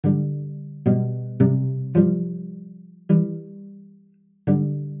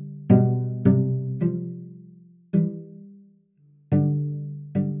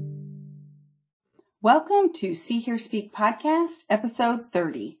Welcome to See Hear Speak podcast, episode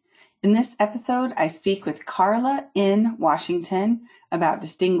 30. In this episode, I speak with Carla in Washington about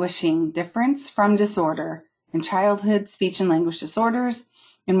distinguishing difference from disorder in childhood speech and language disorders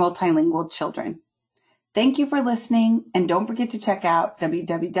in multilingual children. Thank you for listening, and don't forget to check out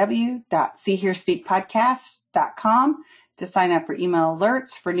www.seehearspeakpodcast.com to sign up for email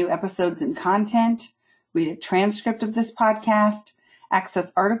alerts for new episodes and content, read a transcript of this podcast,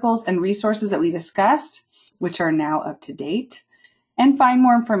 access articles and resources that we discussed, which are now up to date, and find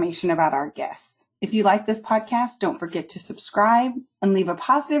more information about our guests. If you like this podcast, don't forget to subscribe and leave a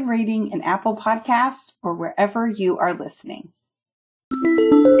positive rating in Apple Podcasts or wherever you are listening.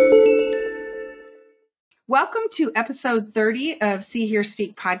 Welcome to episode 30 of See Hear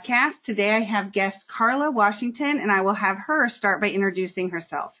Speak podcast. Today I have guest Carla Washington, and I will have her start by introducing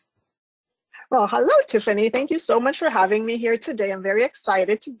herself. Well, hello, Tiffany. Thank you so much for having me here today. I'm very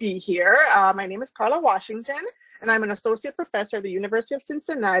excited to be here. My name is Carla Washington, and I'm an associate professor at the University of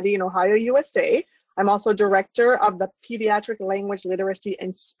Cincinnati in Ohio, USA. I'm also director of the Pediatric Language Literacy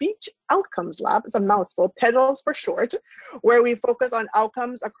and Speech Outcomes Lab. It's a mouthful, PEDALS for short, where we focus on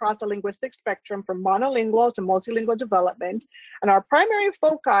outcomes across the linguistic spectrum from monolingual to multilingual development. And our primary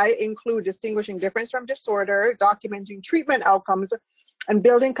foci include distinguishing difference from disorder, documenting treatment outcomes, and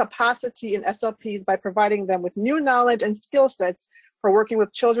building capacity in SLPs by providing them with new knowledge and skill sets for working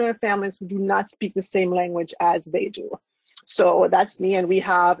with children and families who do not speak the same language as they do. So that's me, and we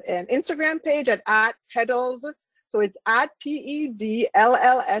have an Instagram page at @PEDALS. So it's at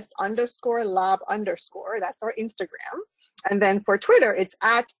PEDLLS_lab_. That's our Instagram. And then for Twitter, it's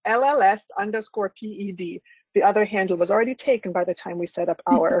at LLS_PED. The other handle was already taken by the time we set up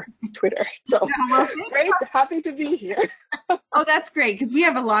our Twitter. So great, happy to be here. Oh, that's great, because we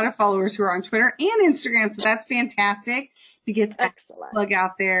have a lot of followers who are on Twitter and Instagram, so that's fantastic to get that plug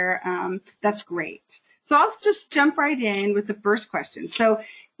out there. That's great. So I'll just jump right in with the first question. So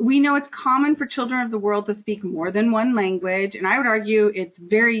we know it's common for children of the world to speak more than one language, and I would argue it's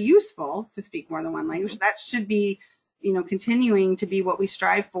very useful to speak more than one language. That should be, continuing to be what we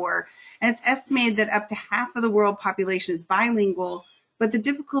strive for. And it's estimated that up to half of the world population is bilingual, but the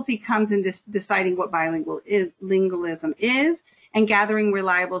difficulty comes in deciding what bilingualism is and gathering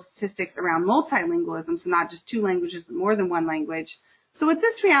reliable statistics around multilingualism, so not just two languages, but more than one language. So with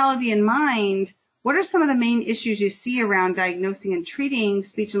this reality in mind, what are some of the main issues you see around diagnosing and treating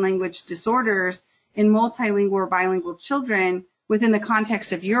speech and language disorders in multilingual or bilingual children within the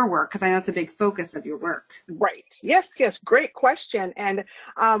context of your work? Because I know it's a big focus of your work. Right. Yes. Great question. And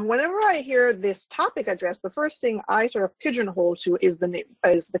whenever I hear this topic addressed, the first thing I sort of pigeonhole to is the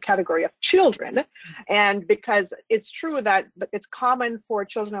category of children. And because it's true that it's common for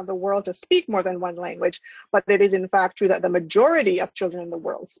children of the world to speak more than one language, but it is in fact true that the majority of children in the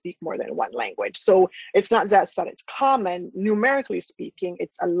world speak more than one language. So it's not just that it's common, numerically speaking,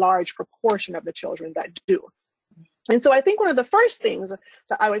 it's a large proportion of the children that do. And so I think one of the first things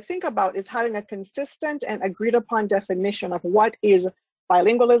that I would think about is having a consistent and agreed upon definition of what is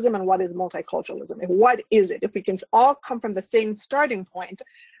bilingualism and what is multiculturalism. And what is it? If we can all come from the same starting point,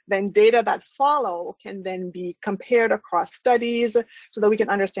 then data that follow can then be compared across studies so that we can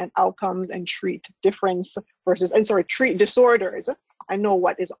understand outcomes and treat treat disorders and know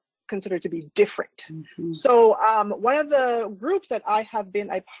what is considered to be different. So one of the groups that I have been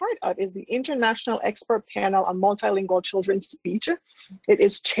a part of is the International Expert Panel on Multilingual Children's Speech. It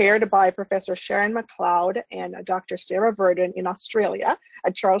is chaired by Professor Sharon McLeod and Dr. Sarah Verdon in Australia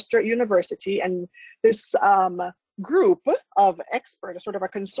at Charles Sturt University. And this group of experts, sort of a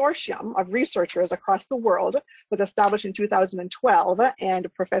consortium of researchers across the world, was established in 2012,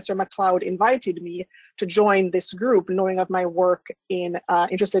 and Professor McLeod invited me to join this group, knowing of my work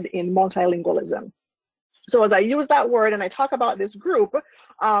interested in multilingualism. So as I use that word and I talk about this group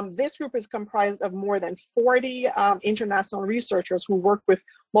is comprised of more than 40 international researchers who work with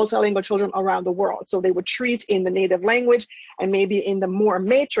multilingual children around the world. So they would treat in the native language and maybe in the more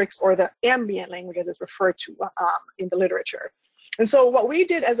matrix or the ambient language as it's referred to in the literature. And so what we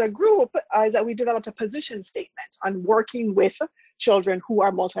did as a group is that we developed a position statement on working with children who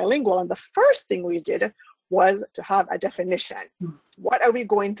are multilingual. And the first thing we did was to have a definition. What are we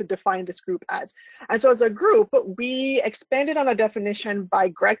going to define this group as? And so as a group, we expanded on a definition by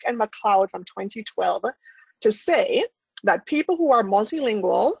Grech and McLeod from 2012 to say that people who are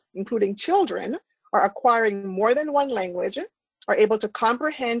multilingual, including children, are acquiring more than one language, are able to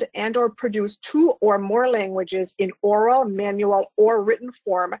comprehend and or produce two or more languages in oral, manual, or written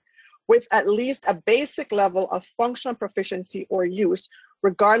form with at least a basic level of functional proficiency or use,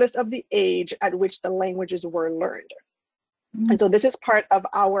 regardless of the age at which the languages were learned. And so this is part of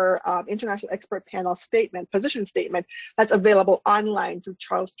our international expert panel statement, position statement, that's available online through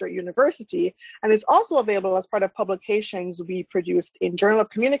Charles Sturt University. And it's also available as part of publications we produced in Journal of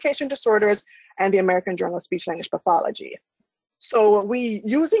Communication Disorders and the American Journal of Speech Language Pathology. So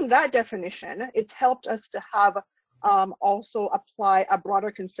using that definition, it's helped us to have also apply a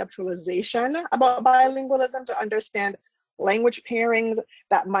broader conceptualization about bilingualism to understand language pairings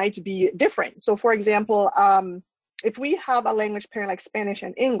that might be different. So for example, if we have a language pairing like Spanish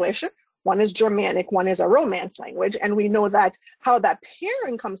and English, one is Germanic, one is a Romance language, and we know that how that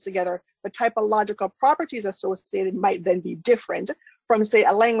pairing comes together, the typological properties associated might then be different from, say,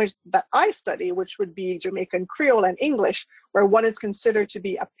 a language that I study, which would be Jamaican Creole and English, where one is considered to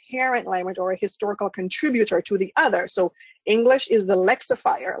be a parent language or a historical contributor to the other. So English is the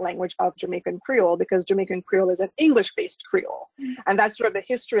lexifier language of Jamaican Creole because Jamaican Creole is an English-based Creole. And that's sort of the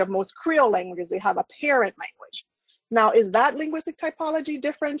history of most Creole languages. They have a parent language. Now, is that linguistic typology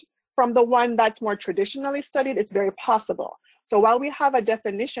different from the one that's more traditionally studied? It's very possible. So while we have a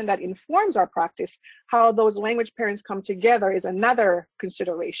definition that informs our practice, how those language pairings come together is another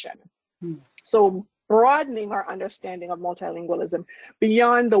consideration. So broadening our understanding of multilingualism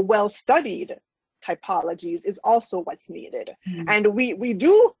beyond the well-studied typologies is also what's needed. And we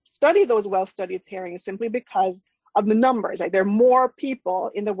do study those well-studied pairings simply because of the numbers. Like there are more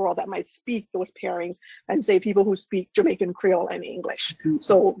people in the world that might speak those pairings than, say, people who speak Jamaican Creole and English.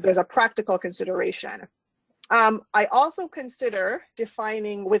 So there's a practical consideration. I also consider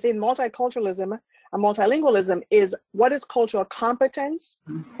defining within multiculturalism and multilingualism is what is cultural competence,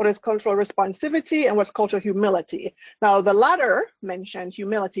 what is cultural responsivity, and what's cultural humility. Now, the latter mentioned,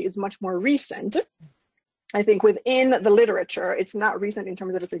 humility, is much more recent. I think within the literature, it's not recent in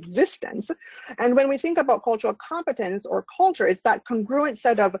terms of its existence. And when we think about cultural competence or culture, it's that congruent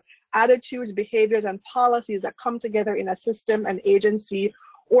set of attitudes, behaviors, and policies that come together in a system, an agency,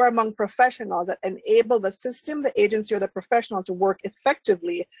 or among professionals that enable the system, the agency, or the professional to work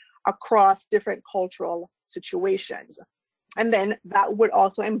effectively across different cultural situations. And then that would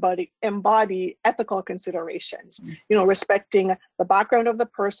also embody ethical considerations, you know, respecting the background of the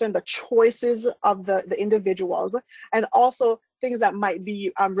person, the choices of the individuals, and also things that might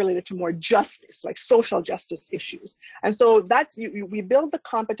be related to more justice, like social justice issues. And so that's, we build the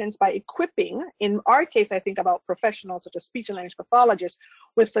competence by equipping, in our case, I think about professionals such as speech and language pathologists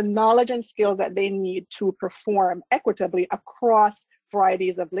with the knowledge and skills that they need to perform equitably across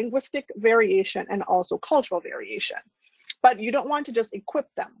varieties of linguistic variation and also cultural variation. But you don't want to just equip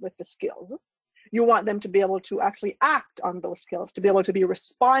them with the skills. You want them to be able to actually act on those skills, to be able to be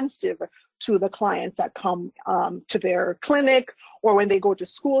responsive to the clients that come to their clinic, or when they go to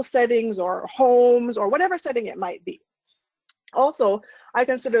school settings or homes or whatever setting it might be. Also, I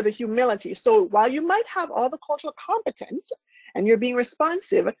consider the humility. So while you might have all the cultural competence and you're being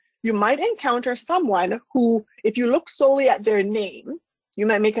responsive, you might encounter someone who, if you look solely at their name, you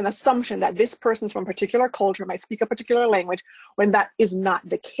might make an assumption that this person's from a particular culture, might speak a particular language, when that is not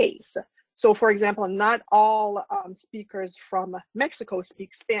the case. So for example, not all speakers from Mexico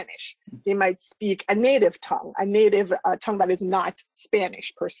speak Spanish. They might speak a native tongue that is not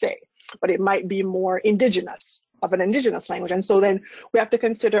Spanish per se, but it might be more indigenous, of an indigenous language. And so then we have to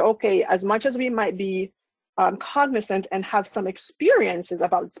consider, okay, as much as we might be cognizant and have some experiences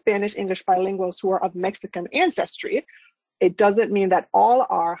about Spanish, English bilinguals who are of Mexican ancestry, it doesn't mean that all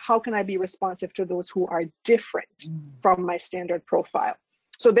are. How can I be responsive to those who are different from my standard profile?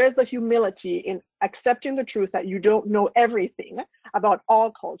 So there's the humility in accepting the truth that you don't know everything about all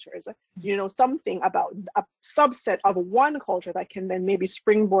cultures. You know something about a subset of one culture that can then maybe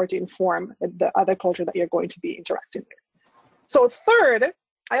springboard to inform the other culture that you're going to be interacting with. So third,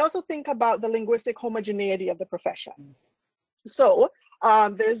 I also think about the linguistic homogeneity of the profession. So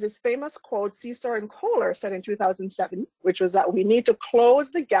there's this famous quote Cesar and Kohler said in 2007, which was that we need to close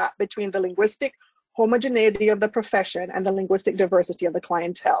the gap between the linguistic homogeneity of the profession and the linguistic diversity of the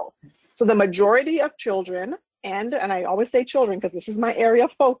clientele. So the majority of children, and I always say children because this is my area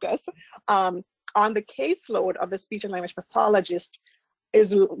of focus, on the caseload of the speech and language pathologist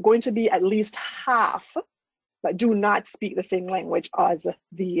is going to be at least half that do not speak the same language as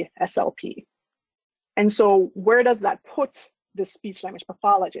the SLP. And so where does that put the speech language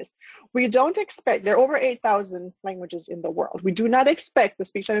pathologist? We don't expect, there are over 8,000 languages in the world. We do not expect the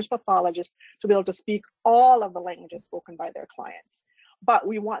speech language pathologist to be able to speak all of the languages spoken by their clients. But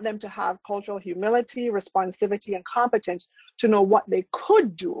we want them to have cultural humility, responsivity, and competence to know what they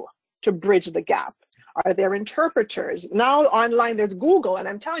could do to bridge the gap. Are there interpreters? Now online there's Google, and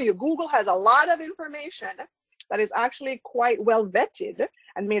I'm telling you, Google has a lot of information that is actually quite well vetted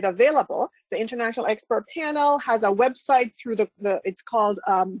and made available The International Expert Panel has a website through it's called,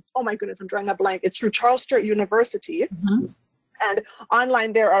 oh my goodness, I'm drawing a blank. It's through Charles Sturt University. And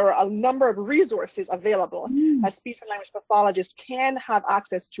online, there are a number of resources available that speech and language pathologists can have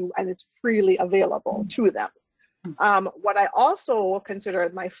access to, and it's freely available to them. What I also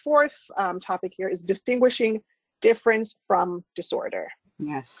consider my fourth topic here is distinguishing difference from disorder.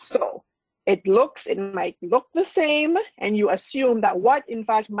 Yes. So it might look the same, and you assume that what in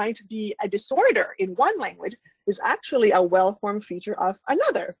fact might be a disorder in one language is actually a well-formed feature of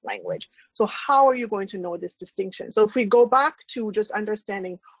another language. So how are you going to know this distinction? So if we go back to just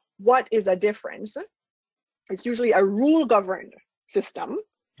understanding what is a difference, it's usually a rule-governed system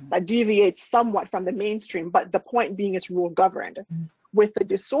that deviates somewhat from the mainstream, but the point being it's rule-governed. With the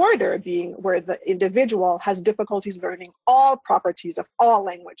disorder being where the individual has difficulties learning all properties of all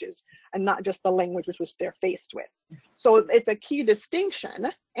languages and not just the language which they're faced with. So it's a key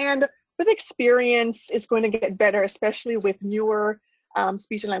distinction, and with experience, it's going to get better, especially with newer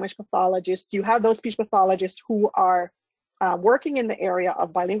speech and language pathologists. You have those speech pathologists who are working in the area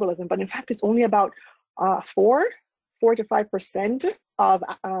of bilingualism, but in fact, it's only about 4 to 5% of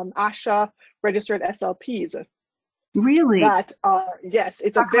ASHA registered SLPs. Really? That are, yes,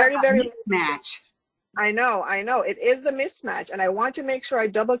 it's a very mismatch. I know, it is the mismatch, and I want to make sure I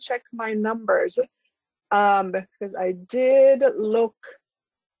double check my numbers because I did look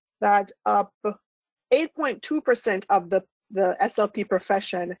that up. 8.2% of the SLP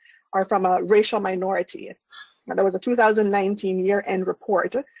profession are from a racial minority. And that was a 2019 year-end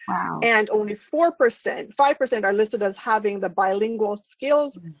report. Wow. And only 5% are listed as having the bilingual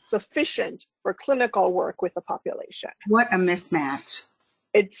skills sufficient for clinical work with the population. What a mismatch.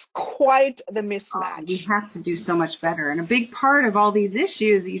 It's quite the mismatch. We have to do so much better. And a big part of all these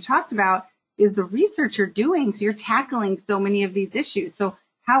issues that you talked about is the research you're doing. So you're tackling so many of these issues. So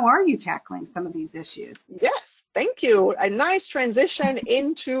how are you tackling some of these issues? Yes, thank you. A nice transition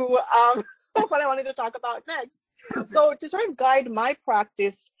into what I wanted to talk about next. So to sort of guide my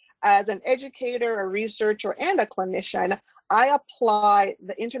practice as an educator, a researcher, and a clinician, I apply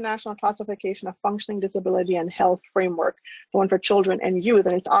the International Classification of Functioning Disability and Health Framework, the one for children and youth,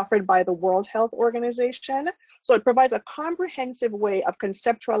 and it's offered by the World Health Organization. So it provides a comprehensive way of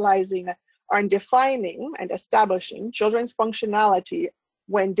conceptualizing and defining and establishing children's functionality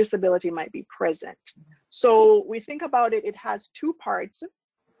when disability might be present. So we think about it, it has two parts.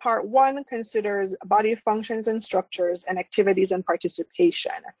 Part one considers body functions and structures and activities and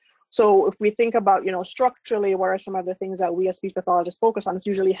participation. So if we think about, structurally, what are some of the things that we as speech pathologists focus on? It's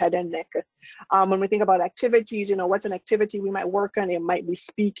usually head and neck. When we think about activities, what's an activity we might work on? It might be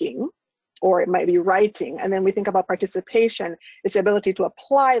speaking, or it might be writing. And then we think about participation, it's the ability to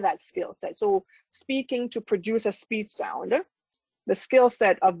apply that skill set. So speaking to produce a speech sound, the skill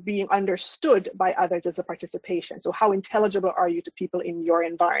set of being understood by others is the participation. So how intelligible are you to people in your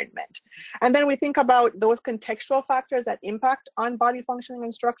environment? And then we think about those contextual factors that impact on body functioning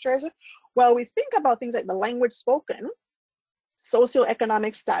and structures. Well, we think about things like the language spoken,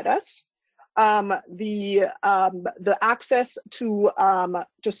 socioeconomic status, the access to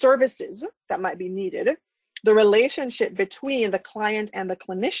services that might be needed, the relationship between the client and the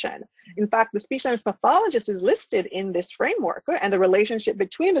clinician. In fact, the speech language pathologist is listed in this framework, and the relationship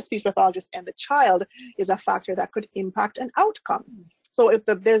between the speech pathologist and the child is a factor that could impact an outcome. So if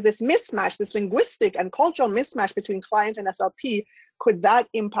there's this mismatch, this linguistic and cultural mismatch between client and SLP, could that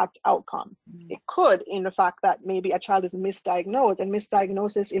impact outcome? It could, in the fact that maybe a child is misdiagnosed, and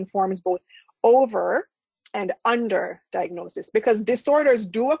misdiagnosis informs both over and under diagnosis, because disorders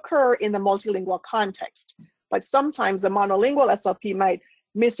do occur in the multilingual context, but sometimes the monolingual SLP might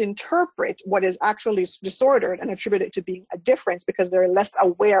misinterpret what is actually disordered and attribute it to being a difference because they're less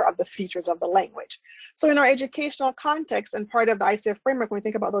aware of the features of the language. So in our educational context, and part of the ICF framework, when we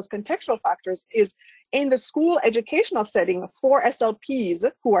think about those contextual factors, is in the school educational setting for SLPs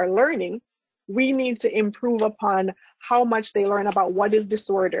who are learning, we need to improve upon how much they learn about what is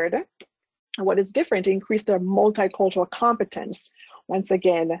disordered, what is different, to increase their multicultural competence once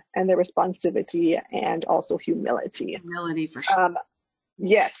again, and their responsivity and also humility. Humility, for sure.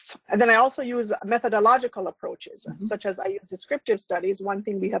 Yes, and then I also use methodological approaches, such as I use descriptive studies. One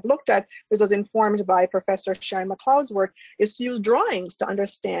thing we have looked at, this was informed by Professor Sharon McLeod's work, is to use drawings to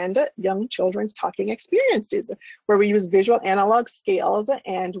understand young children's talking experiences, where we use visual analog scales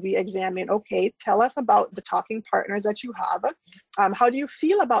and we examine, okay, tell us about the talking partners that you have. How do you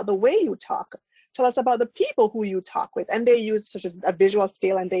feel about the way you talk? Tell us about the people who you talk with. And they use such as a visual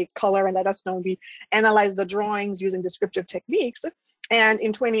scale, and they color and let us know. We analyze the drawings using descriptive techniques. And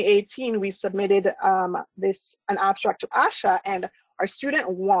in 2018, we submitted an abstract to ASHA, and our student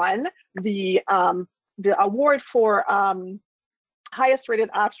won the award for highest rated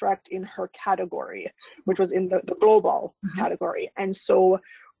abstract in her category, which was in the global category. And so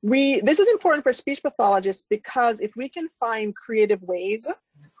this is important for speech pathologists, because if we can find creative ways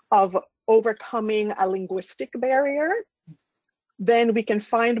of overcoming a linguistic barrier, then we can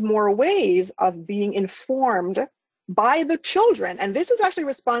find more ways of being informed by the children. And this is actually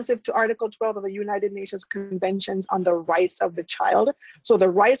responsive to Article 12 of the United Nations Conventions on the Rights of the Child. So the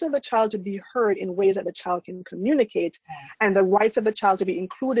rights of the child to be heard in ways that the child can communicate, and the rights of the child to be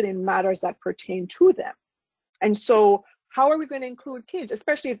included in matters that pertain to them. And so how are we going to include kids,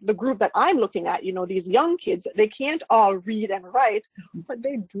 especially the group that I'm looking at, you know, these young kids? They can't all read and write, but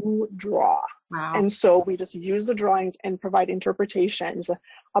they do draw. Wow. And so we just use the drawings and provide interpretations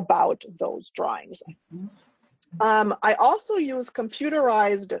about those drawings. I also use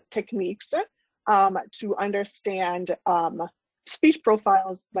computerized techniques to understand speech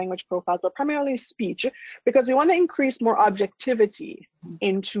profiles, language profiles, but primarily speech, because we want to increase more objectivity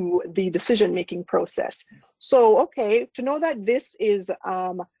into the decision-making process. So, okay, to know that this is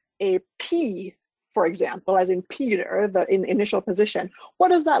a P, for example, as in Peter, the initial position, what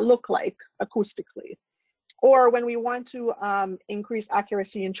does that look like acoustically? Or when we want to increase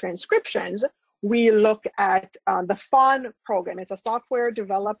accuracy in transcriptions, we look at the FON program. It's a software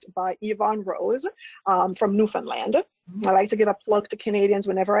developed by Yvonne Rose from Newfoundland. I like to give a plug to Canadians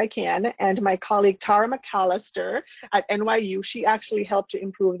whenever I can. And my colleague Tara McAllister at NYU, she actually helped to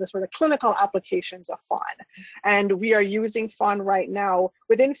improve the sort of clinical applications of FON. And we are using FON right now.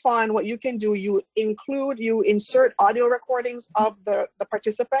 Within FON, what you can do, you insert audio recordings of the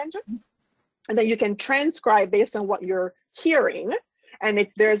participant, and then you can transcribe based on what you're hearing. And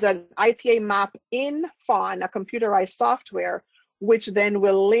if there's an IPA map in FON, a computerized software, which then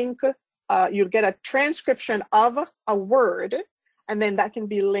will link, you'll get a transcription of a word, and then that can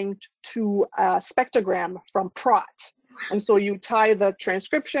be linked to a spectrogram from PROT. And so you tie the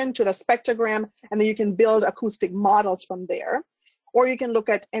transcription to the spectrogram, and then you can build acoustic models from there. Or you can look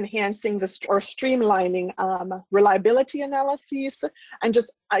at enhancing or streamlining reliability analyses, and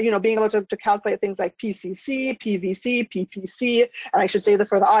just being able to calculate things like PCC, PVC, PPC, and I should say that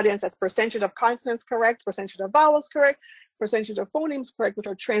for the audience, that's percentage of consonants correct, percentage of vowels correct, percentage of phonemes correct, which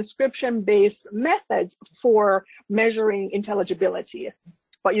are transcription-based methods for measuring intelligibility.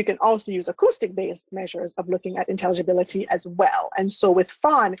 But you can also use acoustic-based measures of looking at intelligibility as well. And so with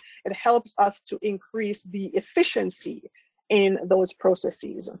FON, it helps us to increase the efficiency in those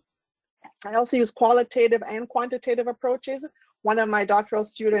processes. I also use qualitative and quantitative approaches. One of my doctoral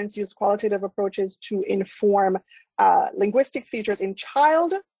students used qualitative approaches to inform linguistic features in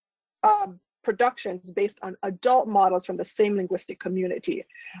child productions based on adult models from the same linguistic community.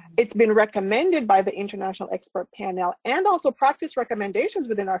 It's been recommended by the International Expert Panel, and also practice recommendations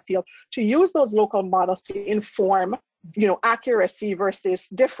within our field, to use those local models to inform accuracy versus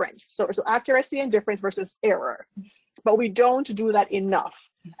difference. So accuracy and difference versus error. But we don't do that enough.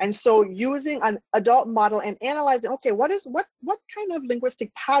 And so using an adult model and analyzing, okay, what kind of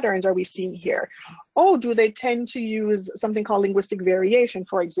linguistic patterns are we seeing here? Oh, do they tend to use something called linguistic variation,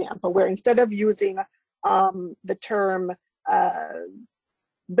 for example, where instead of using the term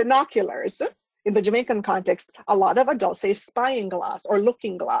binoculars in the Jamaican context, a lot of adults say spying glass or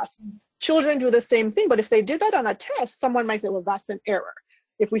looking glass. Children do the same thing, but if they did that on a test, someone might say, well, that's an error.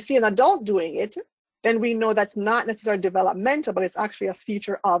 If we see an adult doing it, then we know that's not necessarily developmental, but it's actually a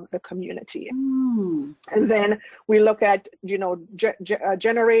feature of the community. And then we look at,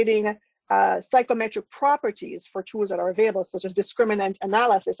 generating psychometric properties for tools that are available, such as discriminant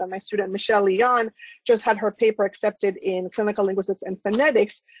analysis. And my student, Michelle Leon, just had her paper accepted in Clinical Linguistics and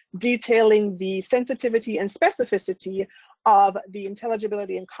Phonetics, detailing the sensitivity and specificity of the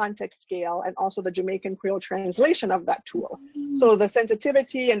intelligibility and context scale, and also the Jamaican Creole translation of that tool. So the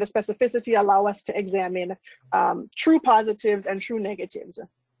sensitivity and the specificity allow us to examine true positives and true negatives.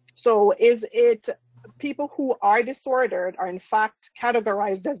 So is it people who are disordered are in fact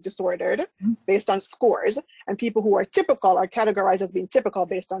categorized as disordered based on scores, and people who are typical are categorized as being typical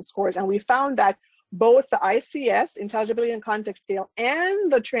based on scores. And we found that both the ICS, Intelligibility and Context Scale,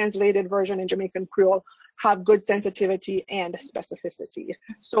 and the translated version in Jamaican Creole have good sensitivity and specificity.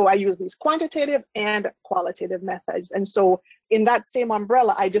 So I use these quantitative and qualitative methods. And so in that same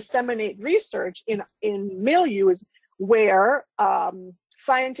umbrella, I disseminate research in milieus where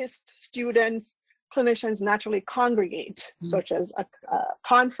scientists, students, clinicians naturally congregate, such as a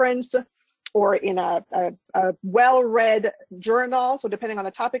conference, or in a well-read journal. So depending on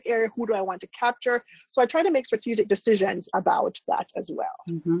the topic area, who do I want to capture? So I try to make strategic decisions about that as well.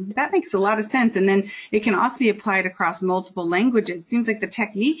 Mm-hmm. That makes a lot of sense. And then it can also be applied across multiple languages. It seems like the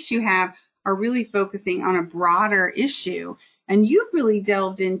techniques you have are really focusing on a broader issue. And you've really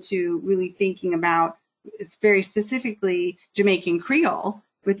delved into really thinking about very specifically Jamaican Creole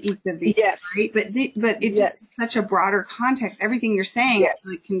with each of these, yes. right? But it just is such a broader context. Everything you're saying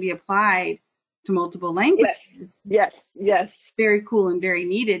actually can be applied to multiple languages. Yes. Very cool and very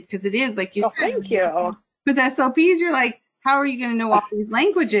needed, because it is, like you said. Thank you. With SLPs, you're like, how are you going to know all these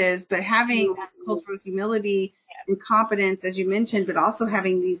languages? But having that cultural humility and competence, as you mentioned, but also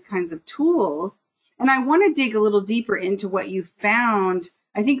having these kinds of tools. And I want to dig a little deeper into what you found.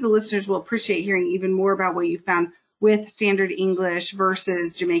 I think the listeners will appreciate hearing even more about what you found with standard English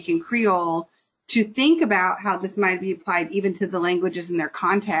versus Jamaican Creole, to think about how this might be applied even to the languages in their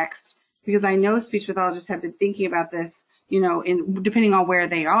context. Because I know speech pathologists have been thinking about this, depending on where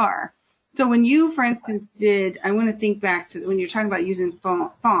they are. So when you, for instance, I want to think back to when you're talking about using fawn?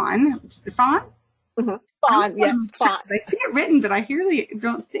 Mm-hmm. Fawn, yes, fawn. I see it written, but I really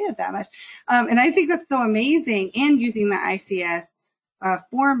don't see it that much. And I think that's so amazing. And using the ICS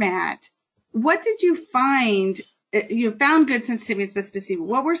format, what did you find? You found good sensitivity and specificity.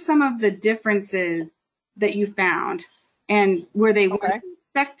 What were some of the differences that you found? And were they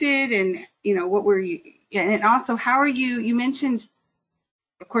expected? And, what were you? And also, how are you mentioned,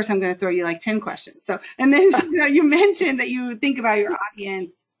 of course, I'm going to throw you like 10 questions. So, and then you mentioned that you think about your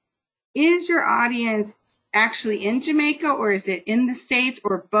audience. Is your audience actually in Jamaica, or is it in the States,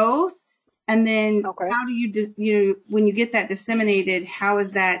 or both? And then how do you, when you get that disseminated, how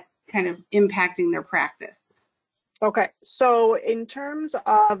is that kind of impacting their practice? Okay, so in terms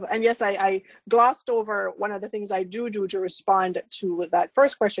of, and yes, I glossed over one of the things I do to respond to that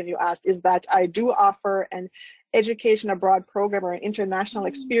first question you asked, is that I do offer an education abroad program, or an international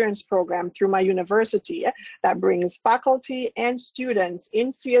experience program, through my university that brings faculty and students in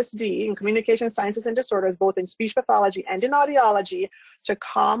CSD, in communication sciences and disorders, both in speech pathology and in audiology, to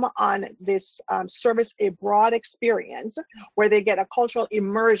come on this service abroad experience, where they get a cultural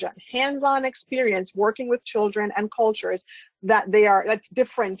immersion, hands-on experience working with children and cultures that's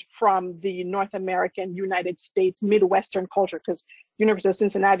different from the North American, United States, Midwestern culture, because University of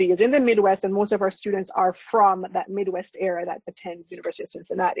Cincinnati is in the Midwest, and most of our students are from that Midwest area that attend University of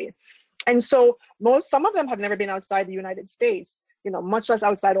Cincinnati. And so some of them have never been outside the United States, much less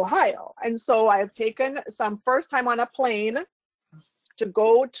outside Ohio. And so I have taken some first time on a plane to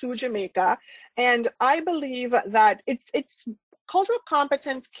go to Jamaica. And I believe that it's cultural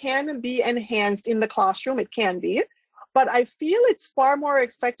competence can be enhanced in the classroom. It can be, but I feel it's far more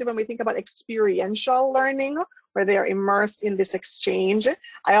effective when we think about experiential learning, where they are immersed in this exchange.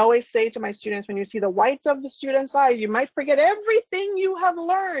 I always say to my students, when you see the whites of the student's eyes, you might forget everything you have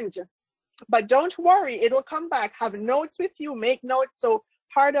learned, but don't worry, it'll come back. Have notes with you, make notes. So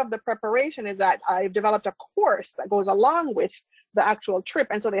part of the preparation is that I've developed a course that goes along with the actual trip.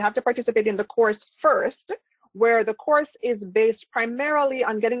 And so they have to participate in the course first, where the course is based primarily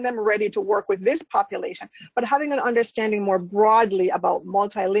on getting them ready to work with this population, but having an understanding more broadly about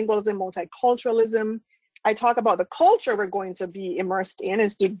multilingualism, multiculturalism. I talk about the culture we're going to be immersed in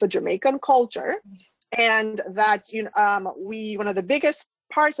is the Jamaican culture, and that one of the biggest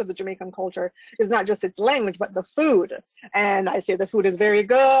parts of the Jamaican culture is not just its language, but the food. And I say the food is very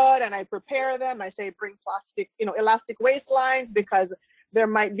good, and I prepare them. I say bring plastic, elastic waistlines, because there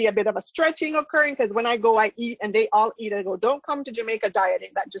might be a bit of a stretching occurring, because when I go, I eat and they all eat. I go, don't come to Jamaica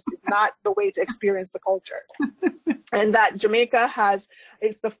dieting. That just is not the way to experience the culture. And that Jamaica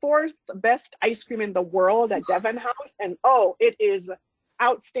it's the 4th best ice cream in the world at Devon House. And it is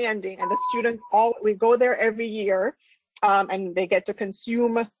outstanding. And the students, we go there every year. And they get to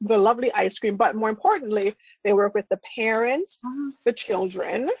consume the lovely ice cream. But more importantly, they work with the parents, the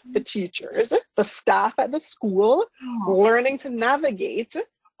children, the teachers, the staff at the school, learning to navigate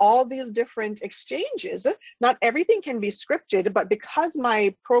all these different exchanges. Not everything can be scripted, but because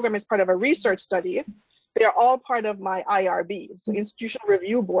my program is part of a research study, they're all part of my IRB, so Institutional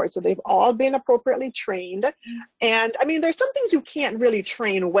Review Board. So they've all been appropriately trained. And I mean, there's some things you can't really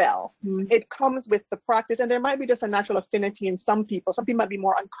train well. It comes with the practice, and there might be just a natural affinity in some people. Some people might be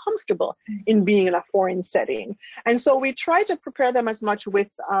more uncomfortable in being in a foreign setting. And so we try to prepare them as much with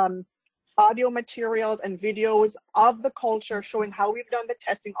audio materials and videos of the culture, showing how we've done the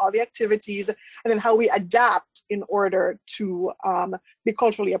testing, all the activities, and then how we adapt in order to be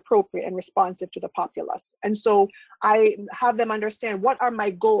culturally appropriate and responsive to the populace. And so I have them understand, what are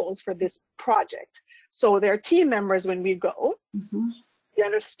my goals for this project? So they're team members when we go. They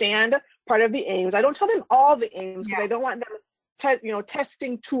understand part of the aims. I don't tell them all the aims because Yeah. I don't want them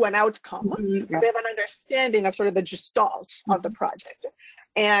testing to an outcome. Mm-hmm. They have an understanding of sort of the gestalt of the project.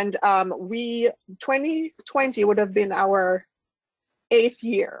 And 2020 would have been our 8th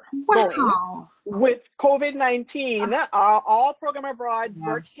year going. With COVID-19, all program abroads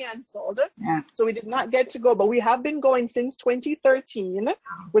were canceled. Yes. So we did not get to go, but we have been going since 2013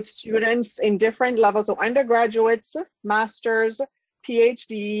 with students in different levels. So undergraduates, masters,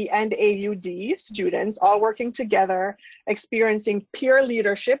 PhD, and AUD students all working together, experiencing peer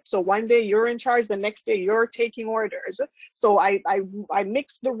leadership. So one day you're in charge, the next day you're taking orders. So I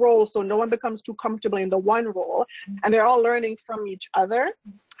mix the roles so no one becomes too comfortable in the one role, and they're all learning from each other.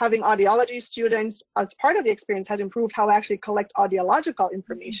 Having audiology students as part of the experience has improved how I actually collect audiological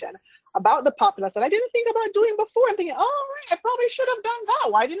information about the populace that I didn't think about doing before. I'm thinking, oh, right, I probably should have done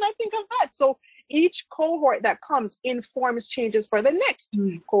that. Why didn't I think of that? So each cohort that comes informs changes for the next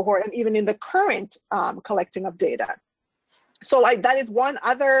cohort, and even in the current collecting of data. So that is one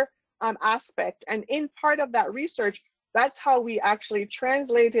other aspect. And in part of that research, that's how we actually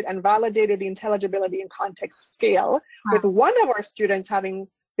translated and validated the intelligibility and context scale, with one of our students having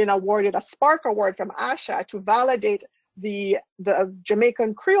been awarded a Spark Award from ASHA to validate the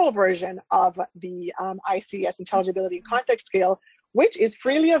Jamaican Creole version of the ICS intelligibility and context scale, which is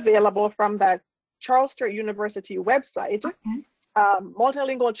freely available from that Charles Sturt University website.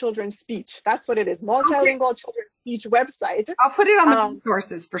 Multilingual Children's Speech. That's what it is. Multilingual Children's Speech website. I'll put it on the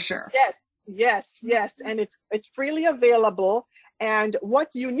resources for sure. Yes. And it's freely available. And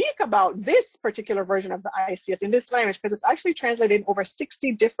what's unique about this particular version of the ICS in this language, because it's actually translated in over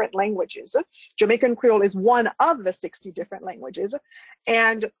 60 different languages. Jamaican Creole is one of the 60 different languages.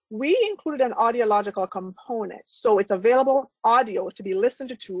 And we included an audiological component. So it's available audio to be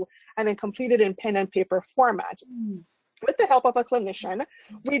listened to and then completed in pen and paper format. With the help of a clinician.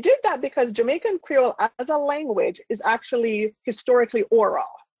 We did that because Jamaican Creole as a language is actually historically oral.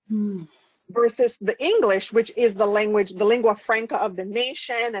 Versus the English, which is the language, the lingua franca of the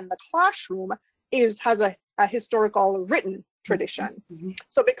nation and the classroom, has a historical written tradition.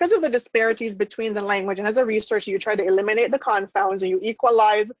 So because of the disparities between the language, and as a researcher, you try to eliminate the confounds and you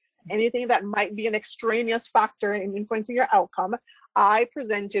equalize anything that might be an extraneous factor in influencing your outcome, I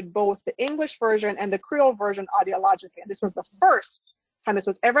presented both the English version and the Creole version audiologically. And this was the first time this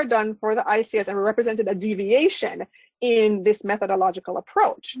was ever done for the ICS, and represented a deviation in this methodological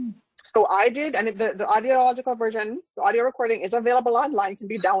approach. So I did, and the audiological version, the audio recording is available online, can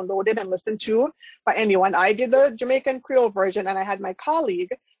be downloaded and listened to by anyone. I did the Jamaican Creole version, and I had my colleague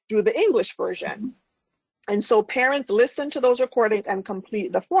do the English version. And so parents listen to those recordings and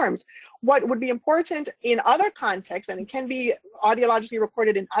complete the forms. What would be important in other contexts, and it can be audiologically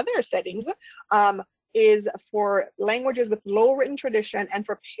recorded in other settings, is for languages with low written tradition and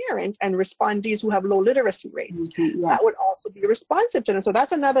for parents and respondees who have low literacy rates. That would also be responsive to them. So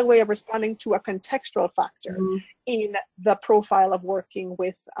that's another way of responding to a contextual factor in the profile of working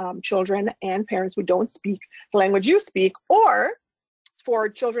with children and parents who don't speak the language you speak, or for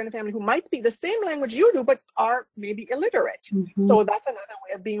children and family who might speak the same language you do, but are maybe illiterate. So that's another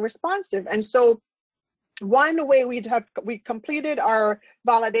way of being responsive. And so one way we completed our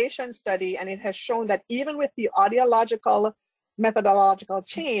validation study, and it has shown that even with the audiological methodological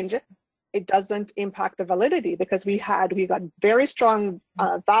change, it doesn't impact the validity, because we got very strong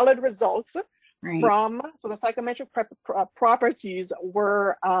valid results from, so the psychometric properties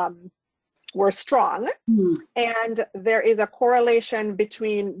were strong. And there is a correlation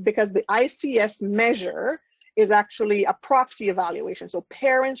because the ICS measure is actually a proxy evaluation. So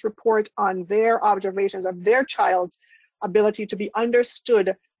parents report on their observations of their child's ability to be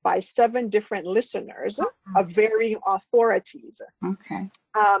understood by 7 different listeners of varying authorities.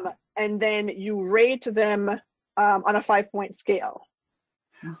 And then you rate them on a 5-point scale.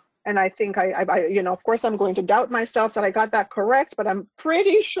 And I think of course, I'm going to doubt myself that I got that correct, but I'm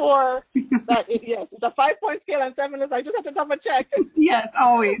pretty sure that it's a 5-point scale and 7 lists. I just have to double check. Yes,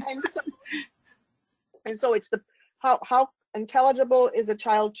 always. And so it's how intelligible is a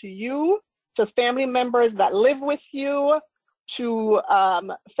child to you, to family members that live with you, to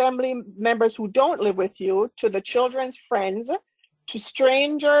family members who don't live with you, to the children's friends, to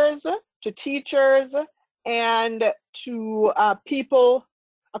strangers, to teachers, and to people,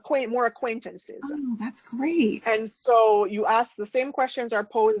 more acquaintances. Oh, that's great. And so you ask, the same questions are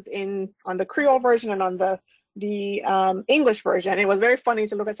posed on the Creole version and on the English version. It was very funny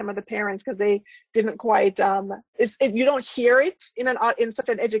to look at some of the parents, because they didn't quite you don't hear it in such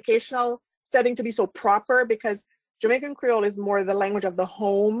an educational setting to be so proper, because Jamaican Creole is more the language of the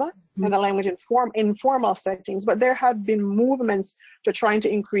home and the language in informal settings, but there have been movements to trying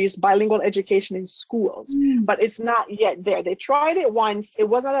to increase bilingual education in schools, but it's not yet there. They tried it once, it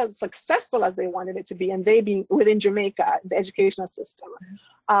wasn't as successful as they wanted it to be, and they being within Jamaica, the educational system,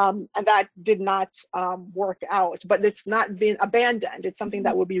 and that did not work out, but it's not been abandoned. It's something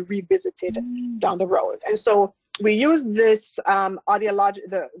that will be revisited down the road. And so we use this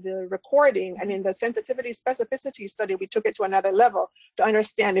the recording, and in the sensitivity specificity study, we took it to another level to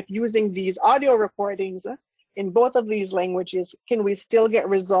understand if using these audio recordings in both of these languages, can we still get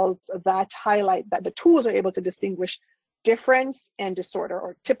results that highlight that the tools are able to distinguish difference and disorder,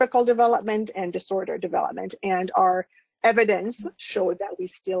 or typical development and disorder development, and our evidence showed that we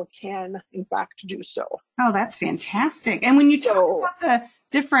still can, in fact, do so. Oh, that's fantastic. And when you talk about the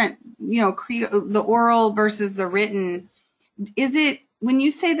different, the oral versus the written, is it, when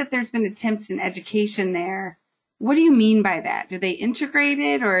you say that there's been attempts in education there, what do you mean by that? Do they integrate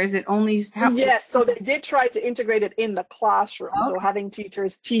it, or is it only? Yes, so they did try to integrate it in the classroom. Okay. So having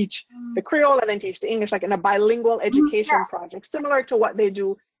teachers teach the Creole and then teach the English, like in a bilingual education project, similar to what they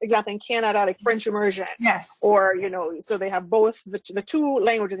do exactly in Canada, like French immersion. Yes. Or, so they have both the two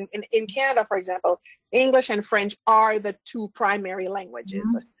languages. In Canada, for example, English and French are the two primary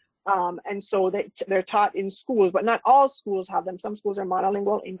languages. And so they're taught in schools, but not all schools have them. Some schools are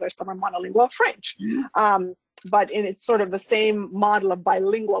monolingual English, some are monolingual French. But it's sort of the same model of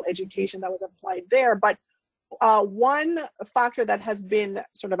bilingual education that was applied there. But one factor that has been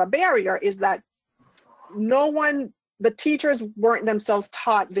sort of a barrier is that the teachers weren't themselves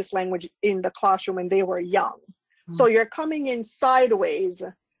taught this language in the classroom when they were young. So you're coming in sideways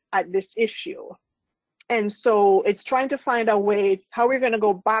at this issue. And so it's trying to find a way how we're going to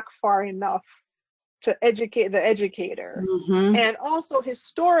go back far enough to educate the educator. And also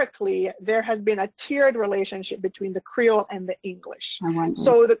historically, there has been a tiered relationship between the Creole and the English.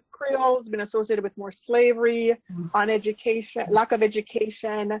 So the Creole has been associated with more slavery, uneducation, lack of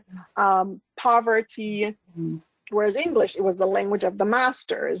education, poverty, whereas English, it was the language of the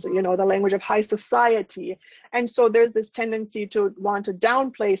masters, the language of high society. And so there's this tendency to want to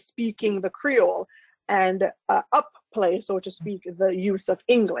downplay speaking the Creole and upplay, so to speak, the use of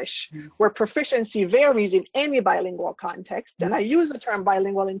English, where proficiency varies in any bilingual context. And I use the term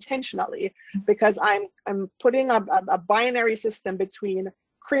bilingual intentionally because I'm putting a binary system between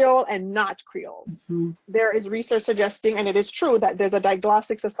Creole and not Creole. There is research suggesting, and it is true, that there's a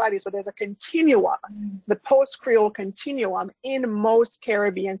diglossic society, so there's a continuum, the post-Creole continuum in most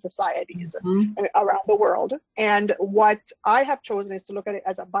Caribbean societies around the world. And what I have chosen is to look at it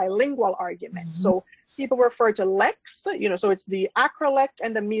as a bilingual argument. So people refer to lex, so it's the acrolect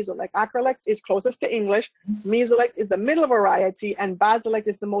and the mesolect. Acrolect is closest to English, mesolect is the middle variety, and basilect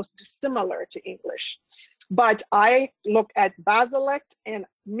is the most dissimilar to English. But I look at basilect and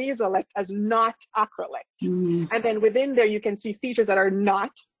mesolect as not acrolect. And then within there, you can see features that are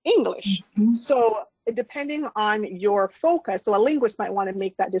not English. So depending on your focus, so a linguist might want to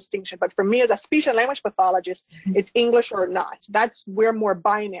make that distinction. But for me as a speech and language pathologist, it's English or not. We're more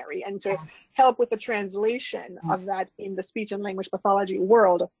binary. And to help with the translation of that in the speech and language pathology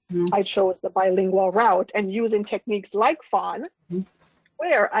world, I chose the bilingual route and using techniques like FON,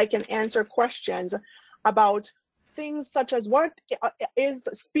 where I can answer questions about things such as, what is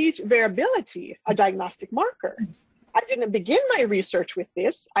speech variability a diagnostic marker? I didn't begin my research with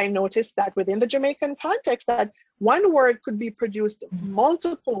this. I noticed that within the Jamaican context that one word could be produced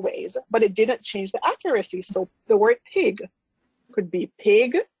multiple ways, but it didn't change the accuracy. So the word pig could be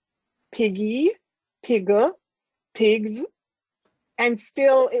pig, piggy, pigga, pigs, and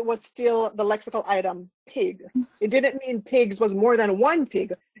still it was still the lexical item pig. It didn't mean pigs was more than one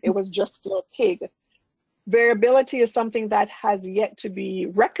pig. It was just still pig. Variability is something that has yet to be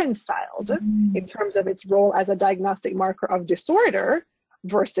reconciled in terms of its role as a diagnostic marker of disorder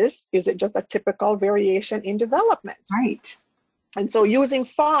versus is it just a typical variation in development? Right. And so using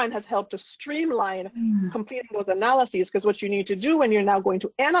FON has helped to streamline completing those analyses, because what you need to do when you're now going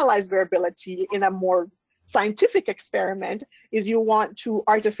to analyze variability in a more scientific experiment is you want to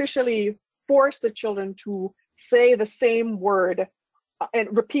artificially force the children to say the same word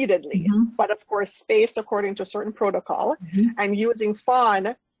and repeatedly, but of course spaced according to a certain protocol. And using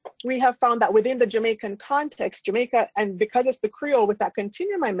FON, we have found that within the Jamaican context, Jamaica, and because it's the Creole with that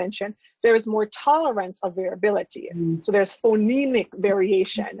continuum I mentioned, there is more tolerance of variability. So there's phonemic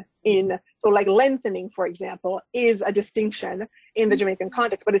variation so like lengthening, for example, is a distinction in the Jamaican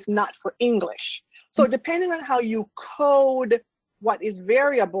context, but it's not for English. So depending on how you code what is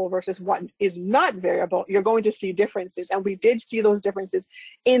variable versus what is not variable, you're going to see differences. And we did see those differences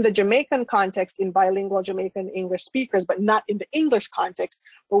in the Jamaican context, in bilingual Jamaican English speakers, but not in the English context.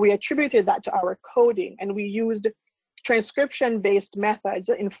 But we attributed that to our coding, and we used transcription-based methods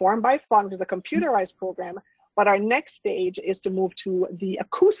informed by FON, which is a computerized program. But our next stage is to move to the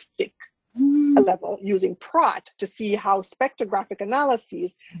acoustic level using PROT to see how spectrographic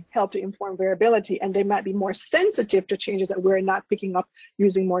analyses help to inform variability, and they might be more sensitive to changes that we're not picking up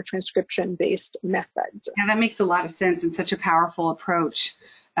using more transcription-based methods. Yeah, that makes a lot of sense, and such a powerful approach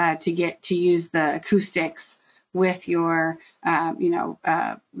to get to use the acoustics with your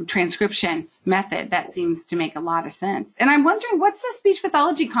transcription method. That seems to make a lot of sense. And I'm wondering, what's the speech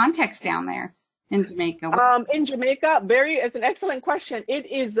pathology context down there in Jamaica? In Jamaica, it's an excellent question. It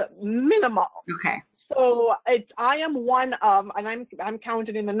is minimal. Okay. So I am one of, and I'm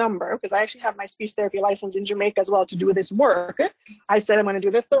counted in the number because I actually have my speech therapy license in Jamaica as well to do this work. I said I'm going to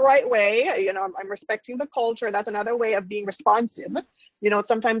do this the right way. You know, I'm respecting the culture. That's another way of being responsive. You know,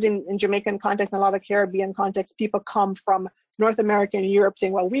 sometimes in Jamaican context and a lot of Caribbean context, people come from North America and Europe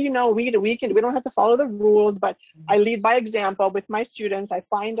saying, well, we don't have to follow the rules, but I lead by example with my students. I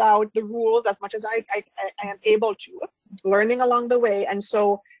find out the rules as much as I am able to, learning along the way. And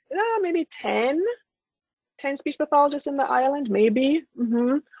so maybe 10 speech pathologists in the island, maybe,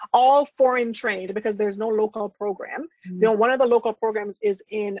 all foreign trained because there's no local program. You know, one of the local programs is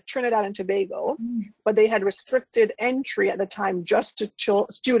in Trinidad and Tobago, but they had restricted entry at the time just to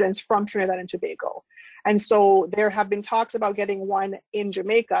students from Trinidad and Tobago. And so there have been talks about getting one in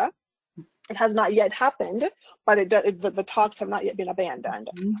Jamaica. It has not yet happened, but the talks have not yet been abandoned.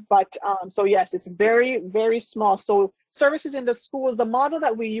 But so yes, it's very, very small. So services in the schools, the model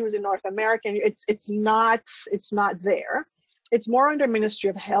that we use in North America, it's not there. It's more under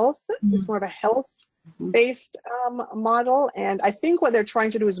Ministry of Health. It's more of a health-based model. And I think what they're trying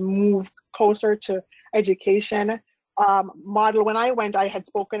to do is move closer to education. Model. When I went, I had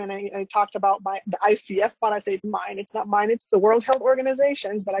spoken and I talked about the ICF, but I say it's mine. It's not mine. It's the World Health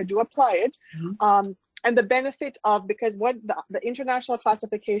Organization's, but I do apply it. And the benefit of, because what the International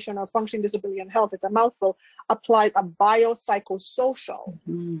Classification of Functioning Disability and Health, it's a mouthful, applies a biopsychosocial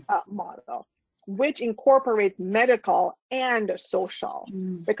model, which incorporates medical and social,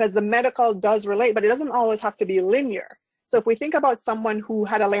 because the medical does relate, but it doesn't always have to be linear. So if we think about someone who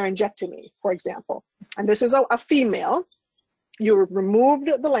had a laryngectomy, for example, and this is a female, you removed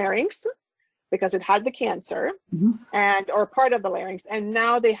the larynx because it had the cancer or part of the larynx, and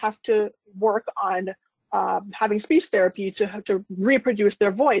now they have to work on having speech therapy to reproduce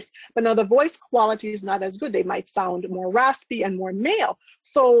their voice. But now the voice quality is not as good. They might sound more raspy and more male.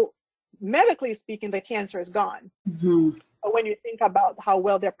 So medically speaking, the cancer is gone. But when you think about how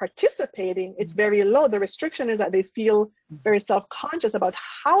well they're participating, it's very low. The restriction is that they feel very self-conscious about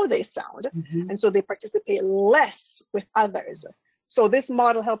how they sound. And so they participate less with others. So this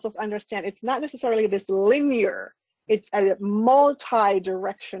model helps us understand it's not necessarily this linear, it's a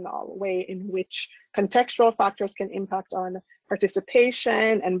multi-directional way in which contextual factors can impact on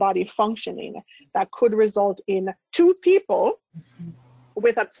participation and body functioning that could result in two people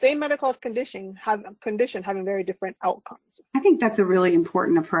with a same medical condition having very different outcomes. I think that's a really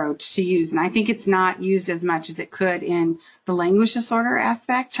important approach to use. And I think it's not used as much as it could in the language disorder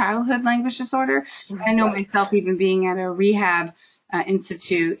aspect, childhood language disorder. I know myself, even being at a rehab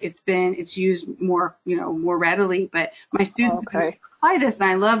institute, it's used more, more readily, but my students apply this, and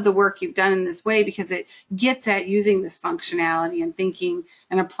I love the work you've done in this way because it gets at using this functionality and thinking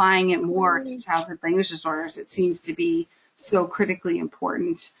and applying it more to childhood language disorders. It seems to be so critically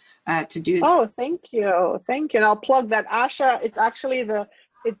important to do that. Oh, thank you. Thank you. And I'll plug that ASHA,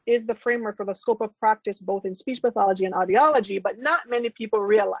 it is the framework for the scope of practice, both in speech pathology and audiology, but not many people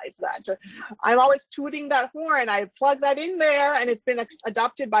realize that. I'm always tooting that horn. I plug that in there, and it's been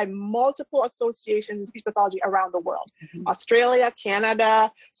adopted by multiple associations in speech pathology around the world, Australia,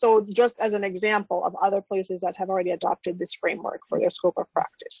 Canada. So just as an example of other places that have already adopted this framework for their scope of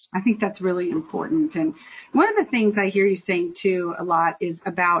practice. I think that's really important. And one of the things I hear you saying too a lot is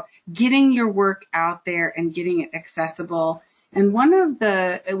about getting your work out there and getting it accessible. And one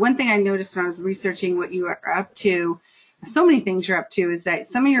thing I noticed when I was researching what you are up to, so many things you're up to, is that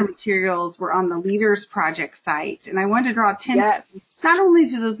some of your materials were on the Leaders Project site. And I wanted to draw attention not only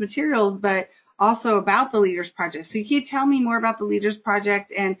to those materials, but also about the Leaders Project. So can you tell me more about the Leaders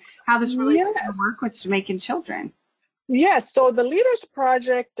Project and how this relates to your work with Jamaican children? Yes, so the Leaders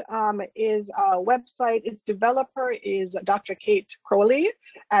Project is a website. Its developer is Dr. Kate Crowley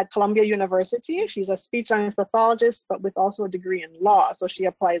at Columbia University. She's a speech language pathologist, but with also a degree in law. So she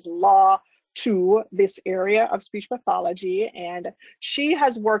applies law to this area of speech pathology, and she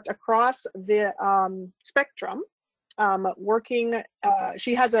has worked across the spectrum,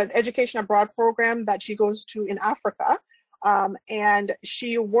 she has an education abroad program that she goes to in Africa, and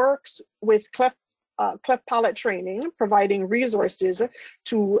she works with cleft palate training, providing resources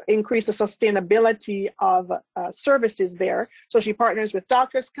to increase the sustainability of services there. So she partners with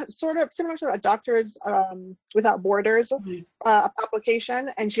doctors, sort of similar to a Doctors Without Borders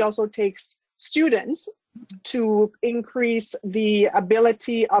application, and she also takes students to increase the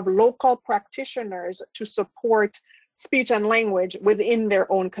ability of local practitioners to support speech and language within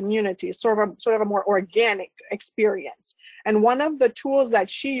their own community, sort of a more organic experience. And one of the tools that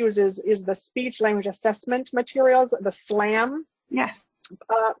she uses is the speech language assessment materials, the SLAM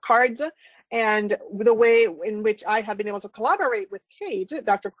cards. And the way in which I have been able to collaborate with Kate,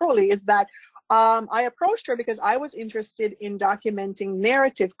 Dr. Crowley, is that I approached her because I was interested in documenting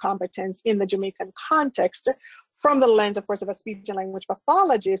narrative competence in the Jamaican context from the lens, of course, of a speech and language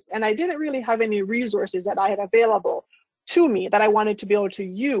pathologist. And I didn't really have any resources that I had available to me that I wanted to be able to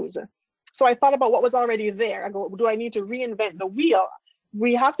use. So I thought about what was already there. I go, do I need to reinvent the wheel?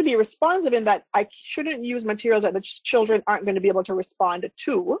 We have to be responsive in that I shouldn't use materials that the children aren't going to be able to respond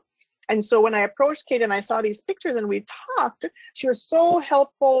to. And so when I approached Kate and I saw these pictures and we talked, she was so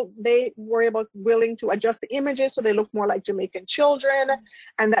helpful. They were willing to adjust the images so they looked more like Jamaican children,